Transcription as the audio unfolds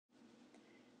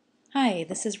Hi,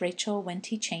 this is Rachel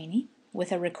Wente-Chaney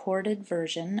with a recorded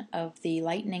version of the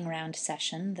lightning round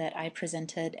session that I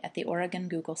presented at the Oregon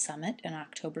Google Summit in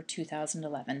October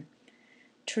 2011.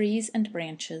 Trees and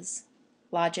Branches,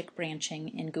 Logic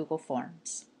Branching in Google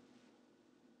Forms.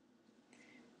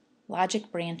 Logic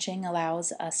branching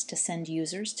allows us to send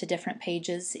users to different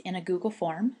pages in a Google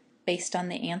form based on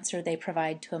the answer they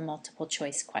provide to a multiple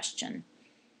choice question.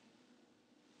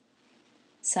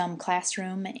 Some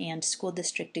classroom and school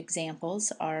district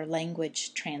examples are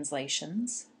language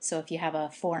translations. So if you have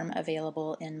a form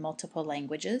available in multiple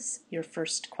languages, your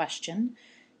first question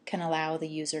can allow the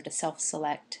user to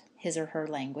self-select his or her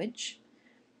language.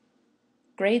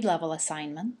 Grade level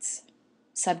assignments.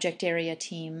 Subject area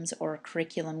teams or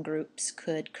curriculum groups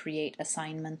could create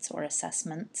assignments or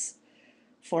assessments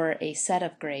for a set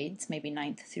of grades, maybe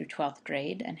 9th through 12th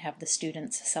grade, and have the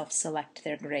students self-select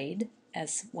their grade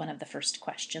as one of the first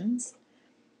questions.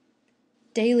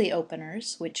 Daily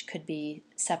openers, which could be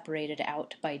separated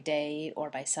out by day or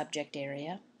by subject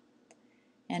area.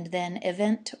 And then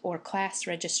event or class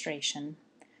registration.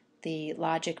 The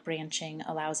logic branching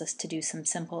allows us to do some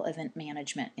simple event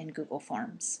management in Google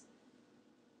Forms.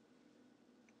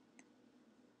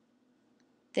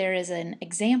 There is an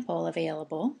example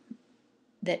available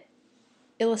that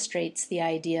illustrates the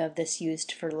idea of this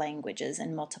used for languages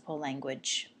and multiple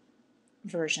language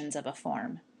versions of a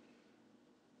form.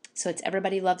 So it's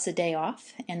Everybody Loves a Day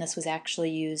Off, and this was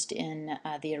actually used in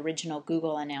the original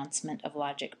Google announcement of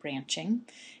logic branching.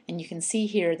 And you can see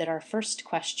here that our first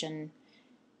question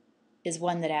is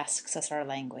one that asks us our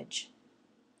language.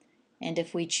 And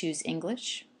if we choose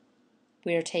English,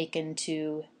 we are taken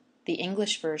to the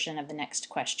English version of the next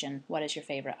question, what is your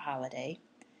favorite holiday?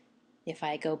 If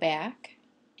I go back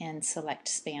and select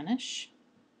Spanish,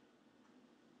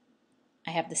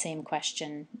 I have the same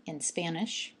question in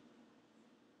Spanish,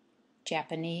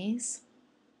 Japanese,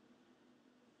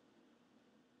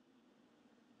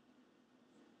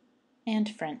 and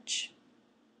French.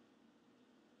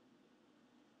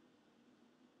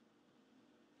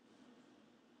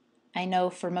 I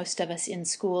know for most of us in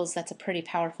schools that's a pretty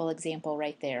powerful example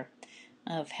right there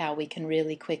of how we can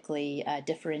really quickly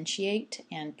differentiate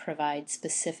and provide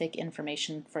specific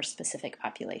information for specific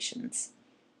populations.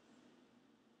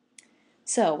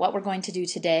 So what we're going to do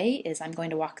today is I'm going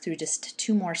to walk through just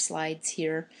 2 more slides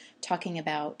here talking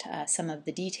about some of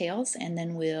the details, and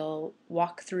then we'll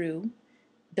walk through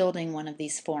building one of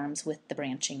these forms with the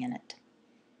branching in it.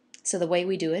 So the way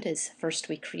we do it is first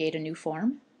we create a new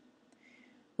form.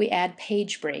 We add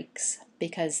page breaks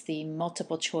because the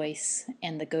multiple choice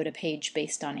and the go to page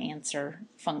based on answer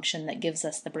function that gives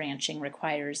us the branching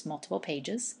requires multiple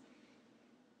pages.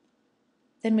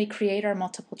 Then we create our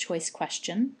multiple choice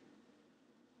question.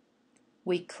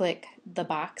 We click the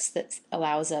box that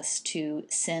allows us to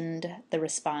send the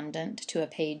respondent to a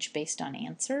page based on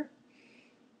answer.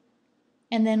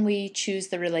 And then we choose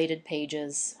the related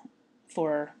pages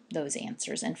for those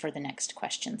answers and for the next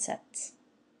question sets.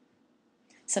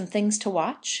 Some things to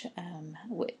watch.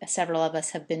 Several of us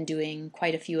have been doing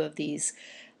quite a few of these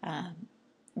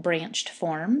branched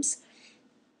forms.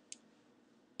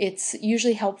 It's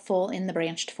usually helpful in the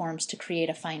branched forms to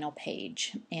create a final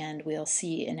page, and we'll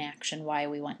see in action why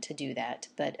we want to do that.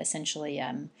 But essentially,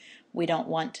 we don't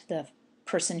want the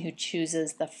person who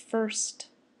chooses the first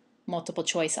multiple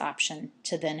choice option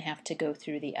to then have to go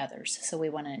through the others. So we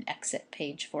want an exit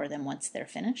page for them once they're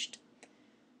finished.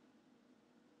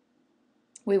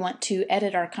 We want to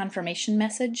edit our confirmation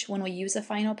message when we use a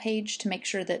final page to make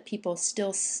sure that people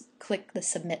still click the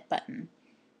submit button.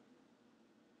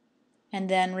 And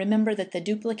then remember that the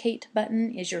duplicate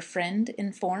button is your friend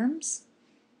in forms.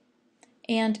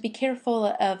 And be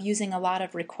careful of using a lot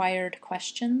of required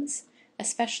questions,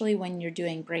 especially when you're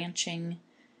doing branching,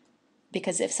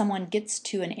 because if someone gets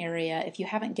to an area, if you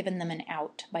haven't given them an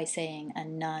out by saying a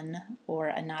none or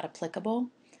a not applicable,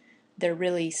 they're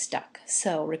really stuck.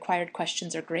 So required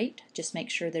questions are great, just make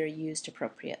sure they're used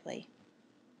appropriately.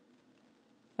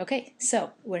 Okay,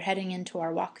 so we're heading into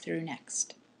our walkthrough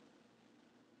next.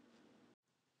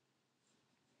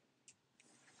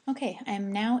 Okay, I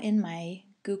am now in my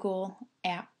Google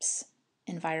Apps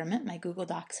environment, my Google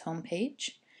Docs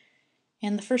homepage.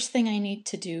 And the first thing I need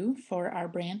to do for our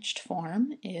branched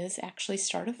form is actually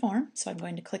start a form. So I'm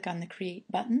going to click on the Create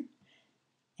button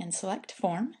and select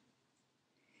Form.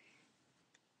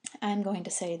 I'm going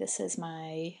to say this is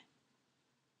my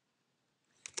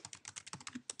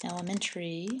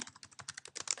elementary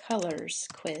colors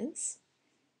quiz.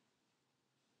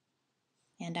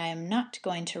 And I am not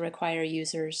going to require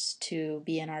users to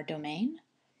be in our domain.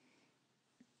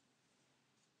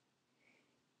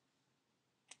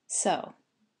 So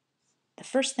the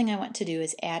first thing I want to do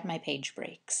is add my page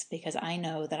breaks because I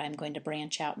know that I'm going to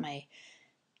branch out my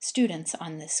students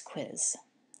on this quiz.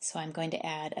 So I'm going to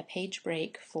add a page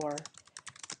break for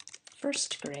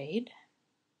first grade,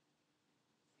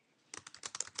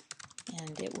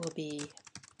 and it will be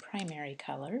primary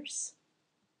colors.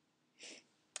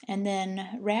 And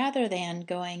then rather than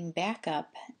going back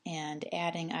up and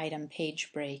adding item page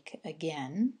break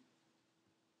again,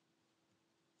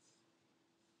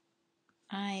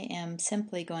 I am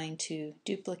simply going to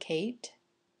duplicate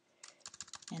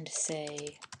and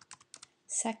say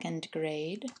second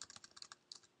grade,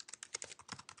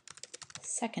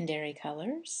 secondary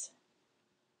colors,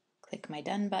 click my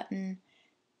Done button,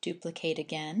 duplicate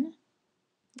again,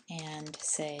 and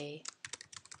say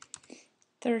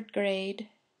third grade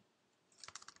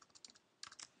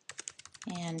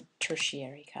and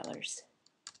tertiary colors.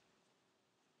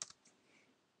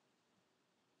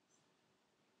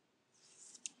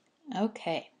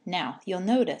 Okay, now you'll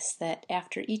notice that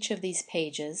after each of these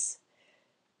pages,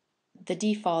 the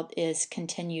default is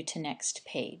continue to next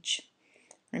page.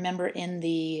 Remember in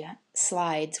the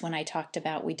slides when I talked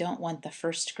about we don't want the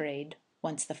first grade,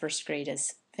 once the first grade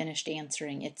is finished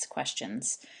answering its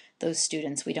questions, those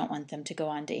students, we don't want them to go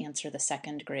on to answer the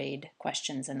second grade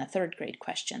questions and the third grade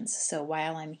questions. So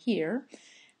while I'm here,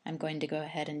 I'm going to go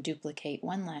ahead and duplicate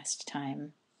one last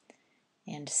time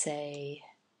and say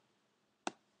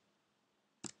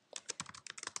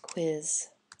quiz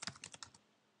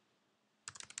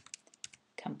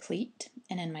complete,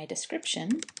 and in my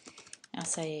description I'll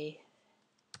say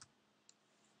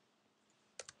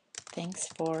thanks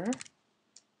for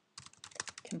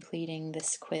completing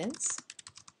this quiz.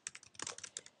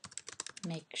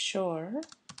 Make sure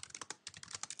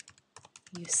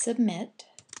you submit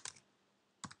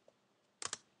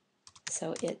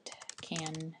so it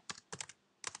can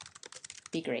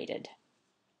be graded.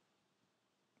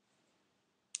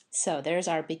 So there's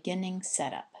our beginning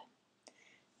setup.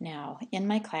 Now in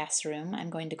my classroom I'm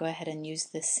going to go ahead and use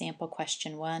this sample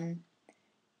question 1,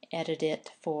 edit it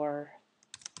for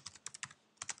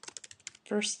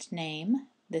first name.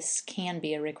 This can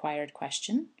be a required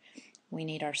question. We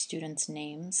need our students'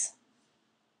 names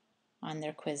on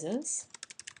their quizzes,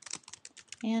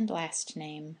 and last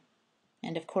name.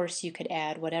 And of course you could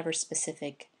add whatever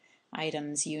specific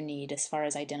items you need as far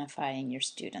as identifying your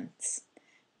students.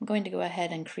 I'm going to go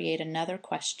ahead and create another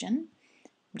question.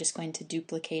 I'm just going to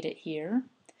duplicate it here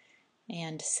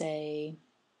and say,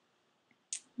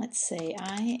 let's say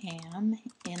I am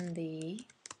in the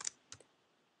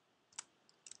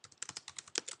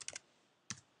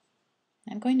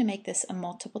I'm going to make this a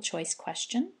multiple choice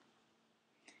question,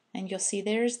 and you'll see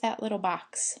there's that little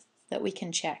box that we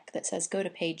can check that says go to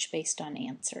page based on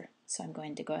answer. So I'm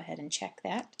going to go ahead and check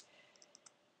that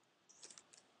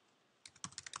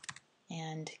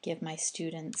and give my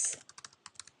students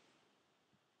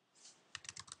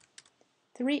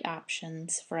 3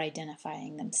 options for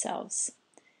identifying themselves.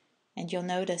 And you'll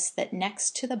notice that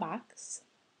next to the box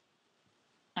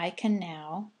I can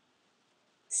now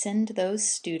send those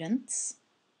students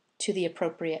to the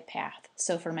appropriate path.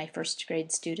 So for my first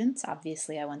grade students,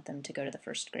 obviously I want them to go to the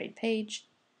first grade page,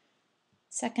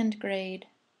 second grade,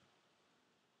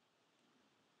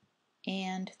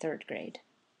 and third grade.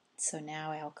 So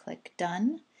now I'll click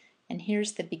Done, and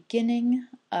here's the beginning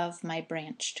of my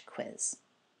branched quiz.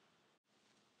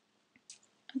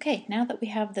 Okay, now that we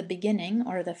have the beginning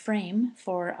or the frame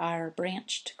for our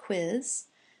branched quiz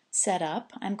set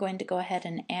up, I'm going to go ahead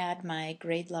and add my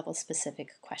grade level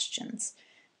specific questions.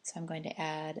 So I'm going to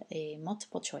add a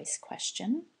multiple choice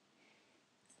question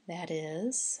that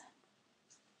is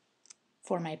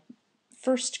for my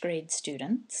first grade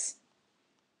students.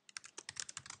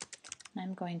 And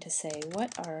I'm going to say,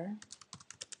 what are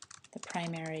the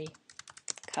primary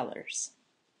colors?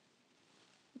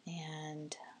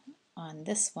 And on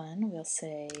this one we'll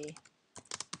say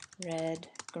red,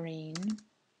 green,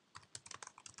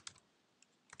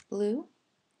 blue,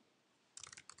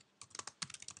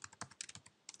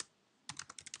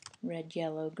 red,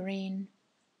 yellow, green,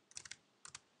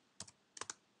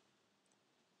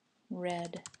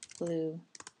 red, blue,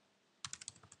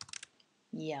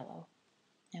 yellow.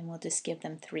 And we'll just give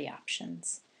them 3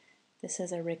 options. This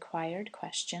is a required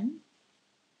question.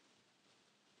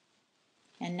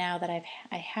 And now that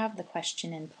I have the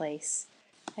question in place,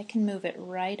 I can move it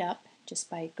right up just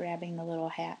by grabbing the little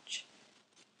hatch.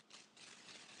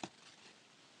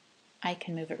 I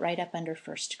can move it right up under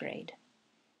first grade.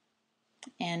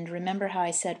 And remember how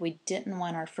I said we didn't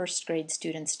want our first grade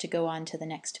students to go on to the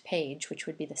next page, which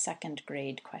would be the second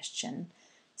grade question.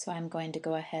 So I'm going to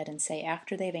go ahead and say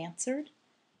after they've answered,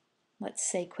 let's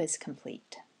say quiz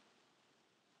complete.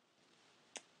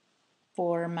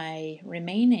 For my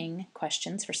remaining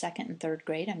questions for second and third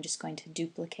grade, I'm just going to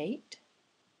duplicate.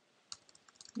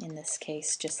 In this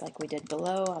case, just like we did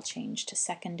below, I'll change to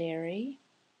secondary.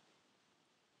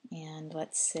 And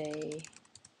let's say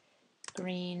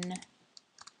green,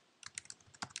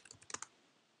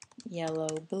 yellow,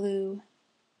 blue,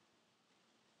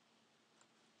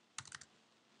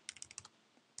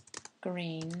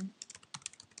 green,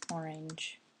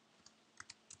 orange,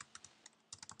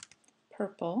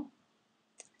 purple,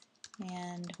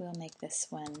 and we'll make this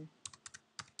one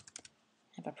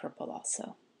have a purple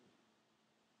also.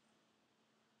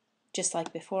 Just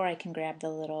like before, I can grab the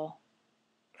little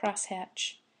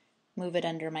crosshatch, move it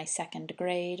under my second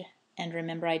grade, and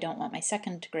remember I don't want my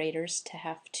second graders to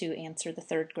have to answer the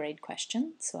third grade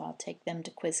question, so I'll take them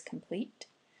to quiz complete.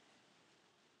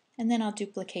 And then I'll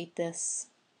duplicate this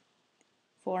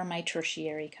for my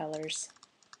tertiary colors.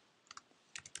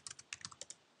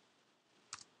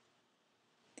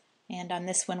 And on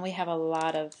this one we have a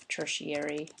lot of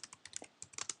tertiary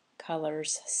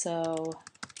colors, so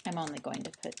I'm only going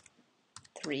to put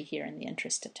 3 here in the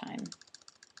interest of time.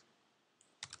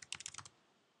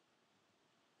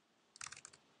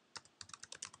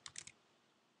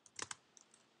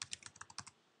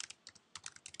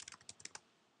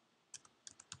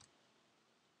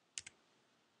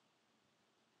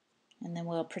 And then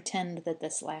we'll pretend that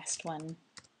this last one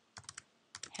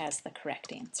has the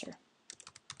correct answer.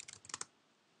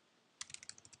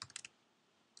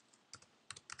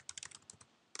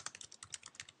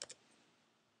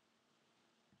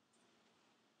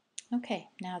 Okay,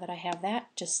 now that I have that,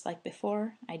 just like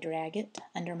before, I drag it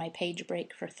under my page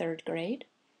break for third grade.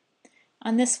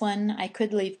 On this one, I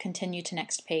could leave continue to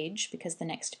next page because the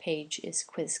next page is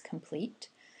quiz complete,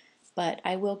 but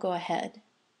I will go ahead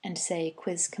and say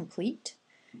quiz complete,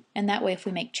 and that way if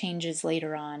we make changes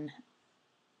later on,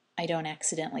 I don't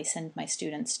accidentally send my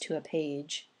students to a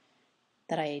page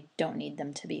that I don't need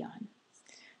them to be on.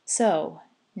 So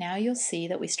now you'll see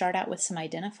that we start out with some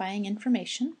identifying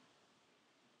information.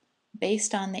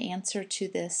 Based on the answer to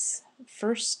this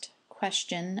first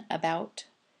question about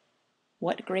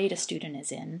what grade a student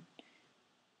is in,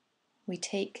 we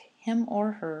take him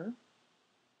or her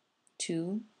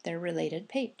to their related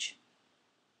page.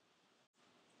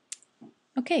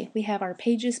 Okay, we have our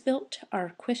pages built,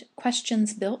 our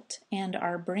questions built, and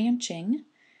our branching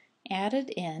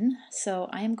added in, so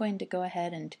I'm going to go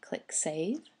ahead and click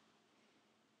Save.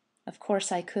 Of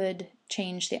course, I could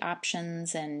change the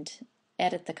options and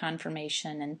edit the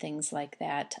confirmation and things like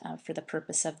that. For the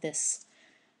purpose of this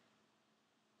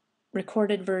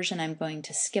recorded version, I'm going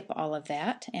to skip all of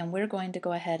that, and we're going to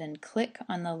go ahead and click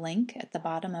on the link at the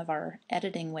bottom of our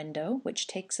editing window, which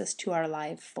takes us to our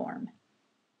live form.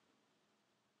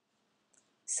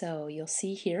 So you'll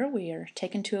see here we are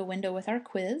taken to a window with our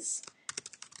quiz,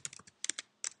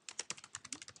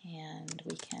 and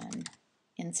we can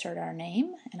insert our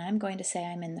name, and I'm going to say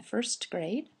I'm in the first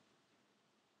grade.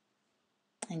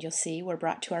 And you'll see we're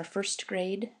brought to our first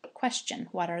grade question,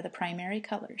 what are the primary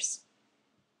colors?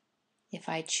 If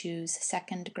I choose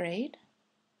second grade,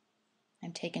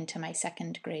 I'm taken to my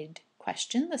second grade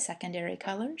question, the secondary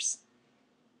colors.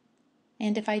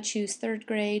 And if I choose third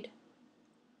grade,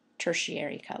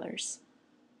 tertiary colors.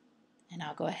 And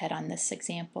I'll go ahead on this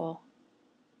example,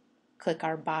 click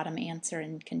our bottom answer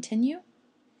and continue.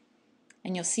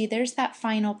 And you'll see there's that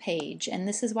final page, and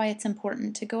this is why it's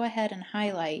important to go ahead and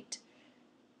highlight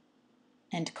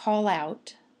and call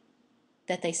out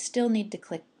that they still need to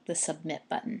click the Submit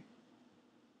button.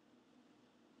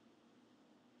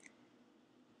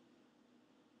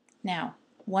 Now,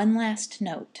 one last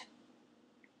note.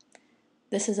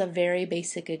 This is a very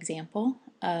basic example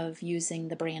of using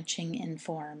the branching in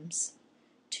forms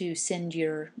to send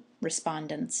your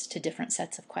respondents to different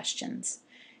sets of questions.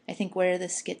 I think where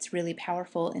this gets really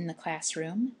powerful in the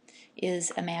classroom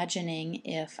is imagining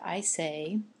if I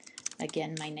say,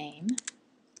 again, my name,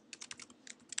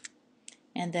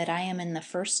 and that I am in the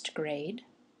first grade.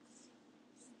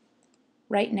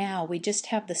 Right now we just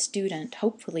have the student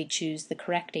hopefully choose the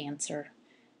correct answer,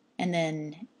 and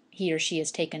then he or she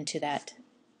is taken to that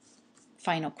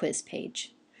final quiz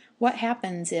page. What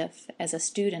happens if, as a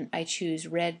student, I choose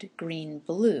red, green,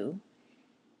 blue,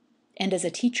 and as a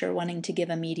teacher wanting to give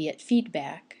immediate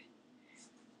feedback,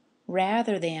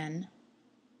 rather than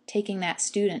taking that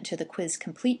student to the quiz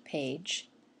complete page,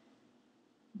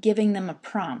 giving them a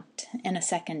prompt and a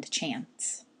second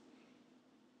chance,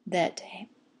 that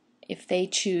if they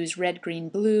choose red, green,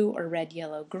 blue or red,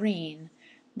 yellow, green,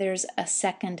 there's a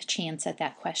second chance at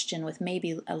that question with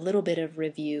maybe a little bit of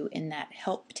review in that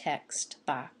help text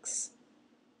box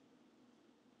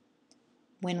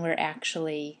when we're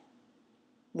actually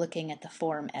looking at the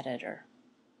form editor.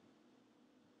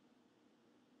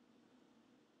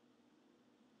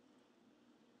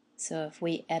 So if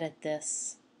we edit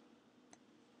this,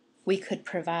 we could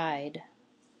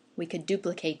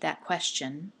duplicate that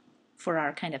question for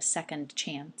our kind of second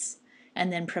chance,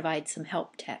 and then provide some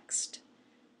help text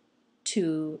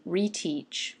to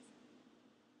reteach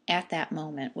at that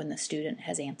moment when the student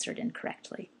has answered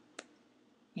incorrectly.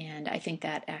 And I think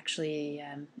that actually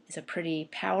is a pretty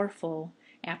powerful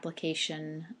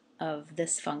application of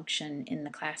this function in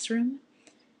the classroom,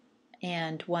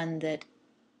 and one that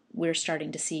we're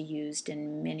starting to see used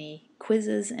in many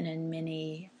quizzes and in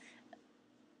many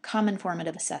common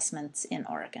formative assessments in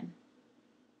Oregon.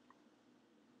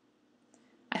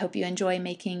 I hope you enjoy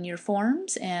making your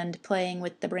forms and playing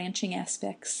with the branching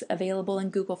aspects available in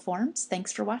Google Forms.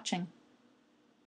 Thanks for watching.